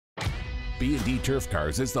B&D Turf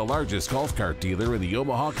Cars is the largest golf cart dealer in the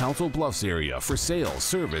Omaha Council Bluffs area for sales,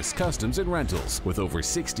 service, customs, and rentals with over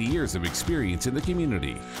 60 years of experience in the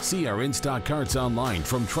community. See our in-stock carts online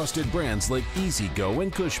from trusted brands like EZGO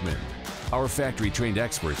and Cushman. Our factory-trained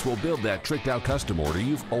experts will build that tricked-out custom order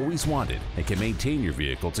you've always wanted and can maintain your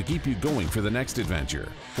vehicle to keep you going for the next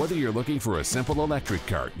adventure. Whether you're looking for a simple electric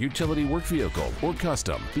cart, utility work vehicle, or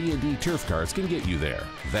custom, B&D Turf Cars can get you there.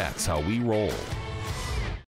 That's how we roll.